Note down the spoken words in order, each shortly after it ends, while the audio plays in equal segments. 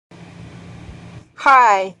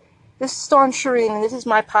Hi, this is Dawn Shireen, and this is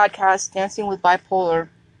my podcast, Dancing with Bipolar.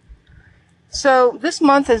 So, this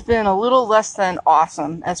month has been a little less than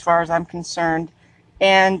awesome as far as I'm concerned,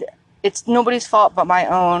 and it's nobody's fault but my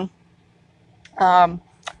own.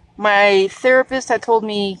 My therapist had told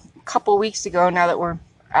me a couple weeks ago, now that we're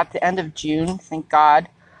at the end of June, thank God,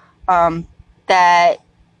 that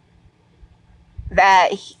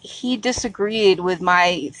he disagreed with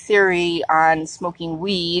my theory on smoking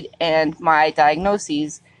weed and my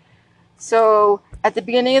diagnoses. So at the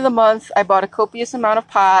beginning of the month, I bought a copious amount of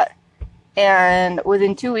pot, and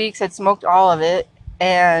within 2 weeks, I'd smoked all of it,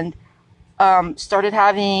 and started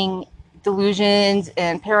having delusions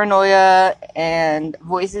and paranoia and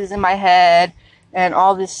voices in my head and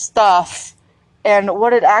all this stuff. And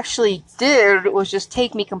what it actually did was just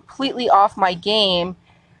take me completely off my game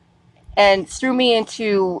and threw me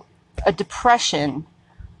into a depression.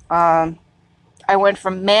 I went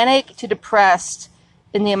from manic to depressed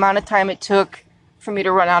in the amount of time it took for me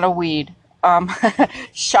to run out of weed.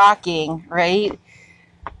 Shocking, right?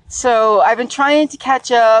 So I've been trying to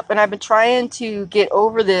catch up, and I've been trying to get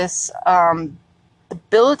over this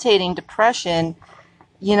debilitating depression,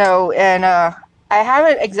 and I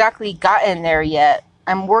haven't exactly gotten there yet.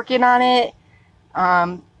 I'm working on it.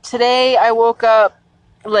 Today I woke up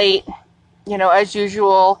late, as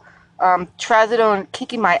usual. Trazodone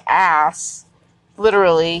kicking my ass.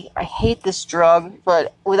 Literally, I hate this drug,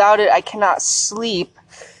 but without it, I cannot sleep.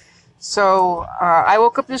 So I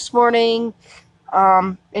woke up this morning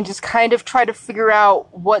and just kind of try to figure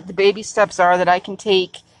out what the baby steps are that I can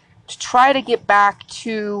take to try to get back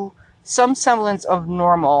to some semblance of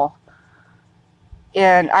normal.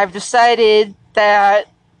 And I've decided that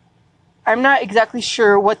I'm not exactly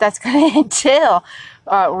sure what that's going to entail,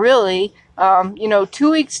 really.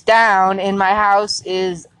 2 weeks down, and my house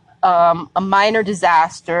is a minor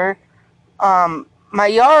disaster. My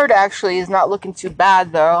yard actually is not looking too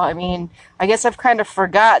bad, though. I mean, I guess I've kind of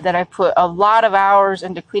forgot that I put a lot of hours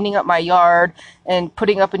into cleaning up my yard and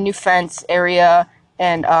putting up a new fence area,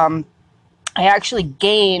 and I actually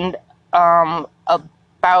gained about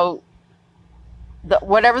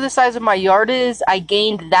whatever the size of my yard is, I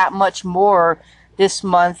gained that much more this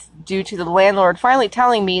month due to the landlord finally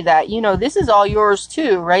telling me that, this is all yours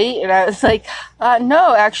too, right? And I was like,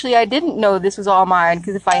 no, actually, I didn't know this was all mine,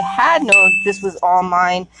 because if I had known this was all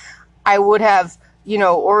mine, I would have,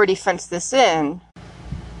 already fenced this in.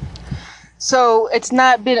 So it's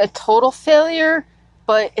not been a total failure,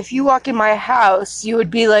 but if you walk in my house, you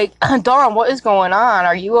would be like, Dawn, what is going on?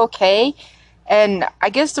 Are you okay? And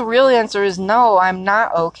I guess the real answer is no, I'm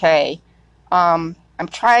not okay. I'm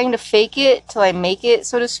trying to fake it till I make it,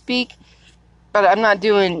 so to speak, but I'm not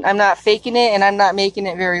faking it, and I'm not making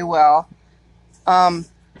it very well. I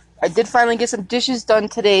did finally get some dishes done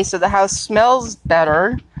today, so the house smells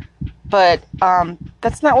better, but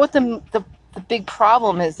that's not what the big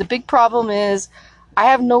problem is. The big problem is I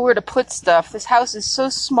have nowhere to put stuff. This house is so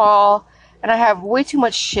small, and I have way too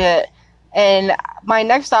much shit, and my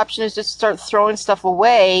next option is just start throwing stuff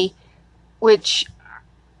away, which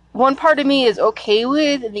one part of me is okay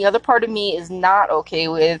with, and the other part of me is not okay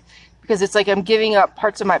with, because it's like I'm giving up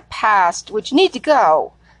parts of my past, which need to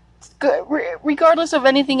go. Regardless of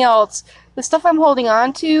anything else, the stuff I'm holding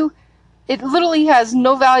on to, it literally has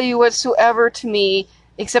no value whatsoever to me,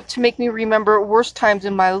 except to make me remember worse times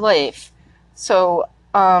in my life. So,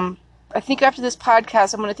 I think after this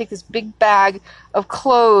podcast, I'm going to take this big bag of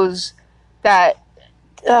clothes that,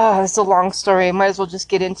 it's a long story, might as well just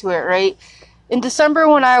get into it, right? In December,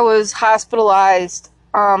 when I was hospitalized,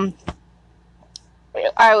 I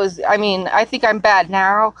think I'm bad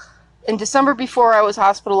now. In December, before I was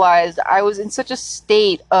hospitalized, I was in such a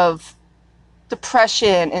state of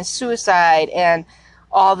depression and suicide and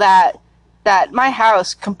all that my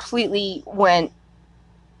house completely went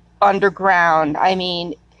underground. I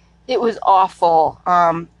mean, it was awful.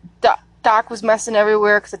 Doc was messing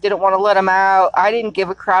everywhere because I didn't want to let him out. I didn't give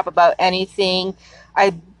a crap about anything.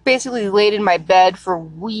 I basically laid in my bed for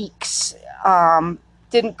weeks.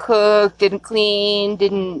 Didn't cook, didn't clean,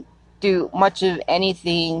 didn't do much of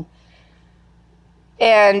anything.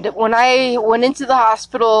 And when I went into the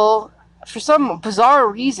hospital, for some bizarre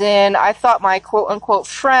reason, I thought my quote-unquote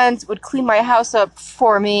friends would clean my house up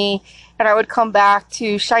for me, and I would come back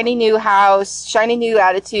to shiny new house, shiny new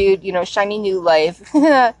attitude, shiny new life.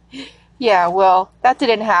 Yeah, well, that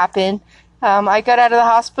didn't happen. I got out of the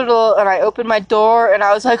hospital, and I opened my door, and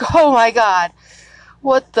I was like, oh my God,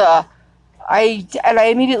 what the... I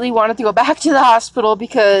immediately wanted to go back to the hospital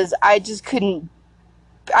because I couldn't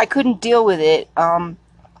deal with it. I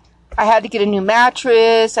had to get a new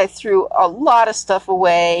mattress. I threw a lot of stuff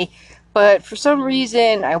away. But for some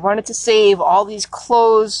reason, I wanted to save all these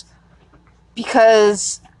clothes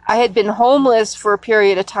because I had been homeless for a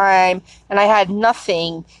period of time and I had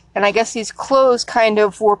nothing. And I guess these clothes kind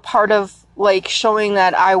of were part of like showing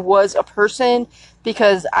that I was a person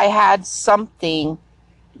because I had something.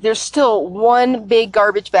 There's still one big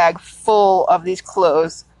garbage bag full of these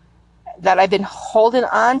clothes that I've been holding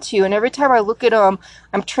on to. And every time I look at them,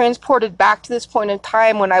 I'm transported back to this point in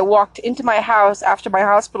time when I walked into my house after my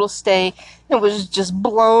hospital stay and was just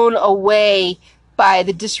blown away by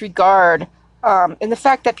the disregard. And the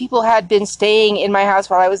fact that people had been staying in my house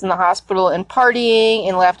while I was in the hospital and partying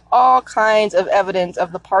and left all kinds of evidence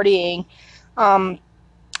of the partying,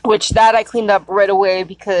 which that I cleaned up right away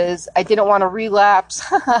because I didn't want to relapse,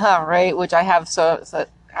 right? Which I have, so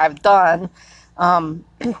I've done. Um,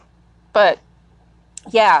 but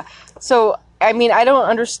yeah, so I mean, I don't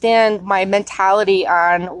understand my mentality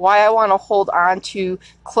on why I want to hold on to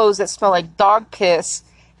clothes that smell like dog piss.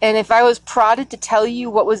 And if I was prodded to tell you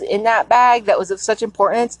what was in that bag that was of such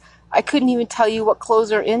importance, I couldn't even tell you what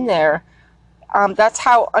clothes are in there. That's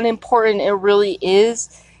how unimportant it really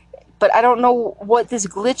is. But I don't know what this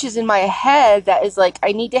glitch is in my head that is like,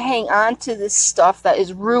 I need to hang on to this stuff that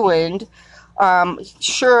is ruined.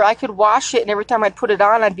 Sure, I could wash it, and every time I'd put it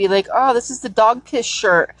on, I'd be like, oh, this is the dog piss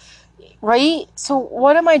shirt, right? So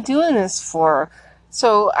what am I doing this for?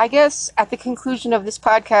 So I guess at the conclusion of this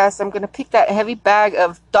podcast, I'm going to pick that heavy bag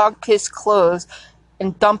of dog piss clothes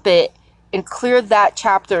and dump it and clear that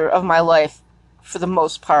chapter of my life for the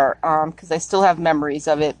most part, because I still have memories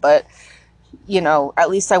of it, but at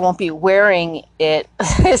least I won't be wearing it,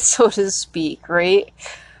 so to speak, right?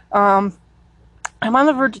 I'm on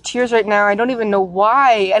the verge of tears right now. I don't even know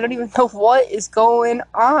why. I don't even know what is going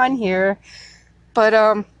on here. But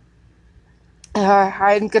I'm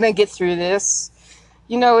gonna get through this.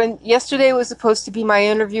 And yesterday was supposed to be my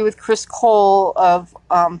interview with Chris Cole of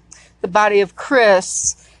The Body of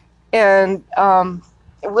Chris, and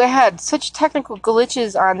we had such technical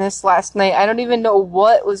glitches on this last night. I don't even know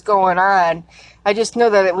what was going on. I just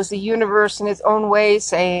know that it was the universe in its own way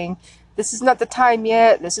saying, this is not the time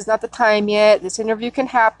yet, this is not the time yet, this interview can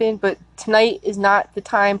happen, but tonight is not the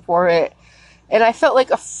time for it. And I felt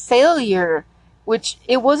like a failure, which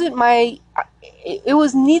it was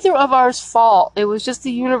neither of ours fault. It was just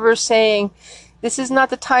the universe saying, this is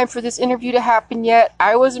not the time for this interview to happen yet.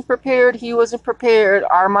 I wasn't prepared, he wasn't prepared,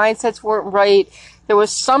 our mindsets weren't right. There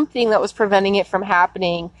was something that was preventing it from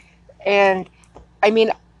happening. And I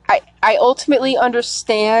mean, I ultimately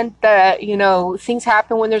understand that, things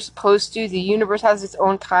happen when they're supposed to. The universe has its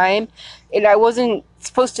own time. And I wasn't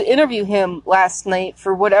supposed to interview him last night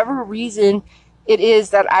for whatever reason it is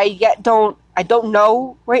that I don't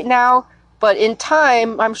know right now. But in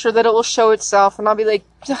time, I'm sure that it will show itself, and I'll be like,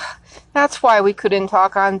 that's why we couldn't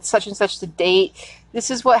talk on such and such the date. This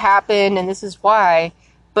is what happened, and this is why.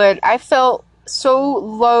 But I felt so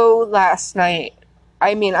low last night.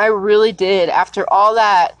 I mean, I really did. After all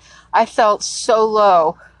that, I felt so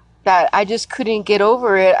low that I just couldn't get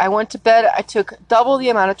over it. I went to bed. I took double the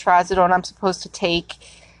amount of trazodone I'm supposed to take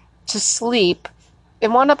to sleep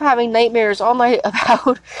and wound up having nightmares all night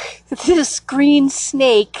about this green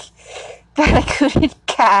snake that I couldn't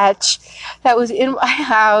catch that was in my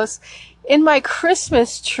house, in my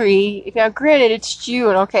Christmas tree. Now, granted, it's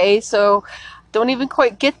June, okay, so don't even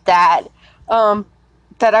quite get that.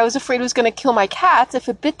 That I was afraid was going to kill my cats if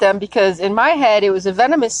it bit them, because in my head it was a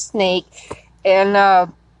venomous snake, and I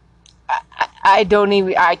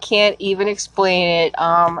can't even explain it.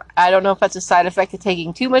 I don't know if that's a side effect of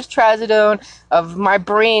taking too much trazodone, of my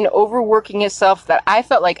brain overworking itself, that I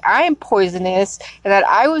felt like I am poisonous, and that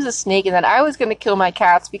I was a snake, and that I was going to kill my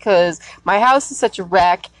cats because my house is such a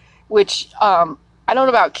wreck, which, I don't know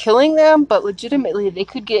about killing them, but legitimately they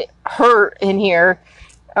could get hurt in here.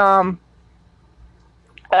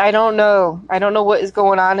 I don't know. I don't know what is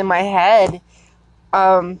going on in my head.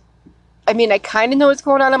 I mean, I kind of know what's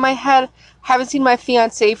going on in my head. Haven't seen my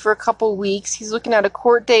fiance for a couple weeks. He's looking at a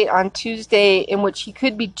court date on Tuesday in which he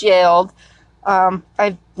could be jailed.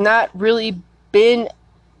 I've not really been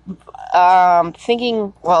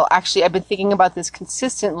thinking, well, actually, I've been thinking about this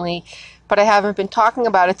consistently, but I haven't been talking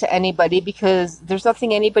about it to anybody because there's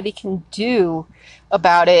nothing anybody can do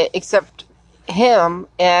about it except him,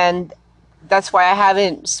 and that's why I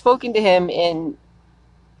haven't spoken to him in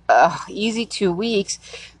easy 2 weeks,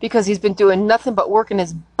 because he's been doing nothing but working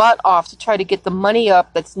his butt off to try to get the money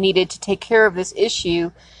up that's needed to take care of this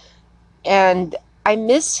issue. And I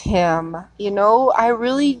miss him, I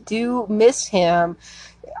really do miss him.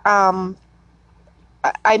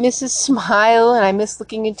 I miss his smile, and I miss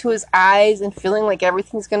looking into his eyes and feeling like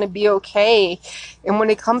everything's going to be okay. And when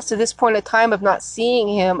it comes to this point of time of not seeing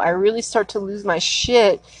him, I really start to lose my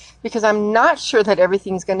shit because I'm not sure that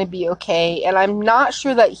everything's going to be okay, and I'm not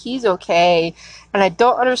sure that he's okay, and I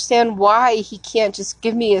don't understand why he can't just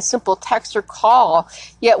give me a simple text or call.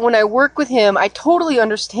 Yet when I work with him, I totally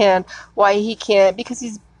understand why he can't, because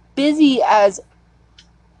he's busy as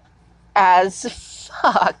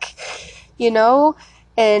fuck, you know?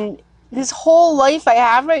 And this whole life I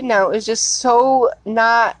have right now is just so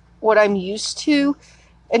not what I'm used to.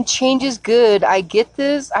 And change is good. I get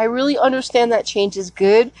this. I really understand that change is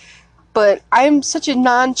good. But I'm such a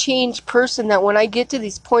non-change person that when I get to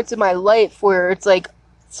these points in my life where it's like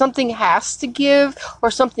something has to give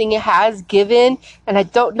or something has given, and I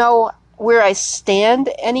don't know where I stand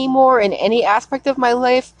anymore in any aspect of my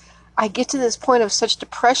life, I get to this point of such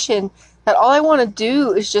depression that all I want to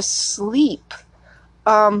do is just sleep.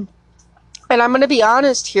 Um, and I'm going to be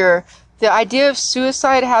honest here. The idea of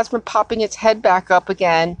suicide has been popping its head back up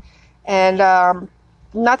again. And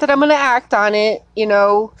not that I'm going to act on it, you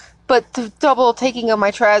know, but the double taking of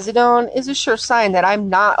my trazodone is a sure sign that I'm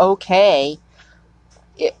not okay.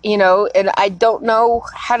 You know, and I don't know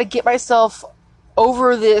how to get myself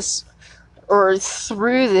over this or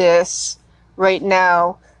through this right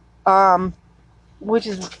now, which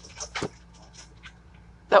is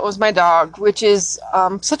that was my dog, which is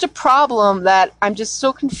such a problem that I'm just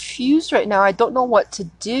so confused right now. I don't know what to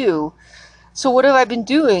do. So what have I been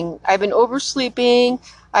doing? I've been oversleeping.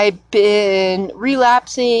 I've been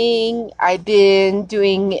relapsing. I've been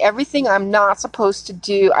doing everything I'm not supposed to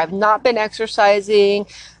do. I've not been exercising.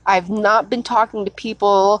 I've not been talking to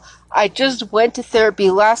people. I just went to therapy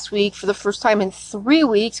last week for the first time in 3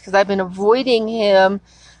 weeks because I've been avoiding him,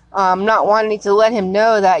 not wanting to let him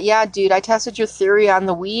know that, yeah, dude, I tested your theory on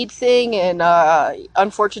the weed thing, and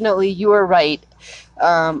unfortunately, you were right.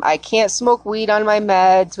 I can't smoke weed on my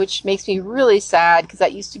meds, which makes me really sad because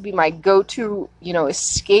that used to be my go-to, you know,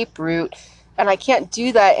 escape route, and I can't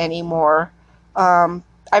do that anymore.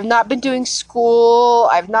 I've not been doing school.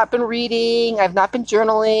 I've not been reading. I've not been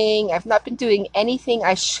journaling. I've not been doing anything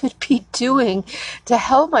I should be doing to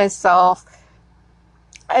help myself.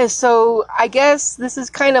 So I guess this is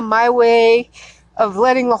kind of my way of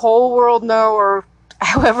letting the whole world know, or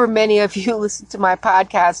however many of you listen to my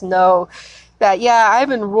podcast know, that yeah, I've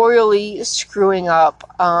been royally screwing up,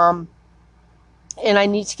 and I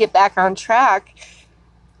need to get back on track.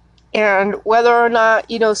 And whether or not,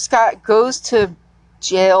 you know, Scott goes to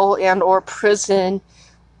jail and or prison,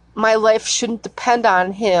 my life shouldn't depend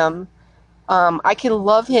on him. I can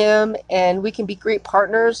love him and we can be great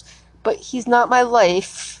partners, but he's not my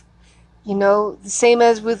life. You know, the same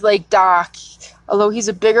as with like Doc. Although he's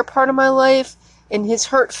a bigger part of my life, and his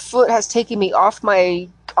hurt foot has taken me off my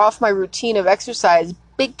routine of exercise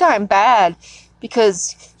big time bad,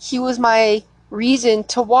 because he was my reason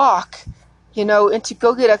to walk, you know, and to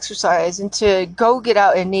go get exercise and to go get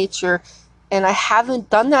out in nature. And I haven't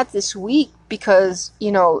done that this week because,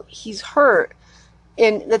 you know, he's hurt.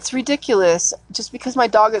 And that's ridiculous. Just because my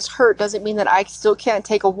dog is hurt doesn't mean that I still can't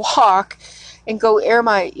take a walk and go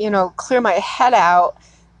clear my head out.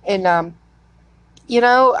 And, you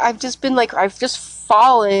know, I've just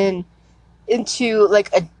fallen into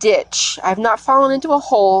like a ditch. I've not fallen into a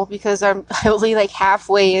hole because I'm only like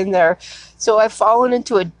halfway in there. So I've fallen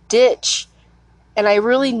into a ditch, and I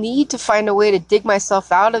really need to find a way to dig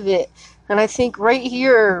myself out of it. And I think right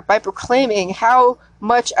here, by proclaiming how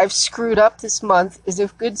much I've screwed up this month, is a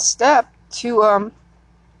good step to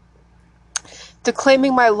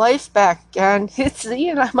claiming my life back. And it's,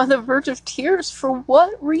 you know, I'm on the verge of tears. For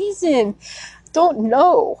what reason? Don't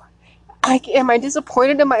know. Am I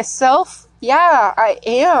disappointed in myself? Yeah, I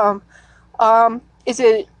am. Is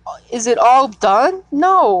it all done?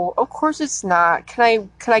 No, of course it's not. Can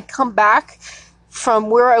I come back from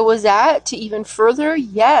where I was at to even further?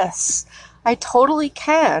 Yes, I totally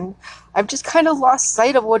can. I've just kind of lost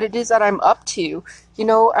sight of what it is that I'm up to. You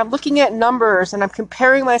know, I'm looking at numbers and I'm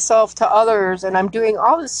comparing myself to others, and I'm doing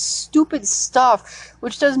all this stupid stuff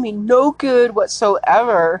which does me no good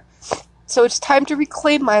whatsoever. So it's time to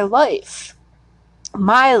reclaim my life.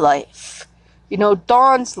 My life. You know,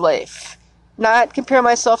 Dawn's life. Not compare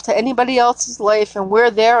myself to anybody else's life and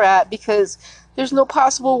where they're at, because there's no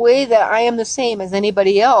possible way that I am the same as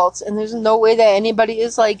anybody else, and there's no way that anybody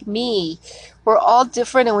is like me. We're all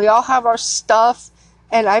different and we all have our stuff,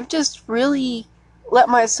 and I've just really let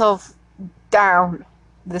myself down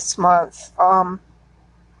this month. And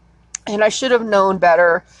I should have known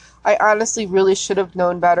better. I honestly really should have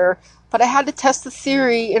known better. But I had to test the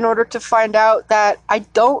theory in order to find out that I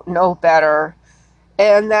don't know better.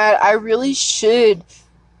 and that I really should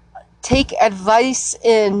take advice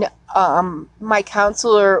in my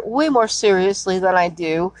counselor way more seriously than I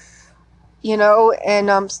do,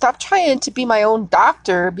 and stop trying to be my own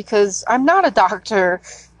doctor, because I'm not a doctor,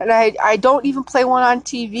 and I don't even play one on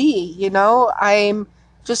TV,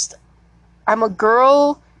 just, I'm a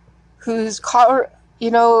girl who's caught,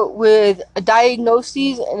 with a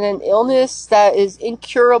diagnosis and an illness that is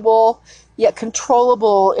incurable yet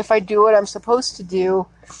controllable if I do what I'm supposed to do.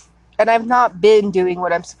 And I've not been doing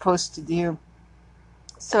what I'm supposed to do.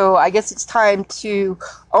 So I guess it's time to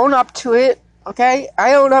own up to it, okay?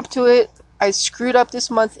 I own up to it. I screwed up this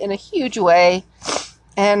month in a huge way.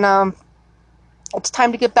 And it's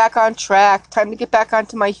time to get back on track, time to get back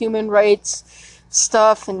onto my human rights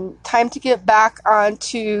stuff, and time to get back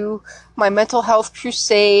onto my mental health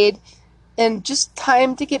crusade, and just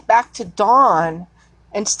time to get back to Dawn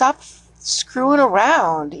and stop screwing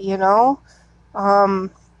around, The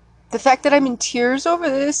fact that I'm in tears over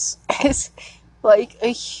this is like a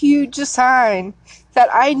huge sign that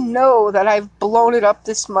I know that I've blown it up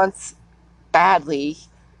this month badly.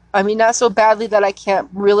 I mean, not so badly that I can't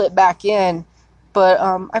reel it back in, but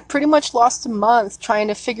I pretty much lost a month trying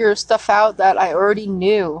to figure stuff out that I already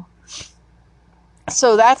knew.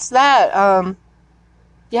 So that's that.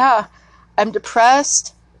 Yeah, I'm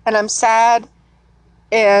depressed and I'm sad,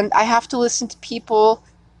 and I have to listen to people,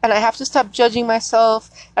 and I have to stop judging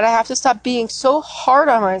myself, and I have to stop being so hard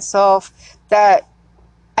on myself that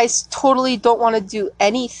I totally don't want to do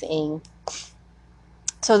anything.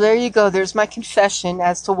 So there you go. There's my confession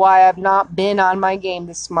as to why I've not been on my game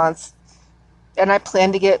this month. And I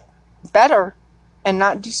plan to get better and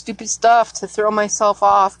not do stupid stuff to throw myself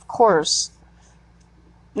off, of course.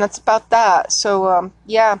 And that's about that. So,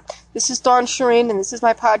 yeah, this is Dawn Shireen, and this is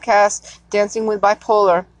my podcast, Dancing with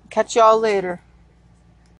Bipolar. Catch y'all later.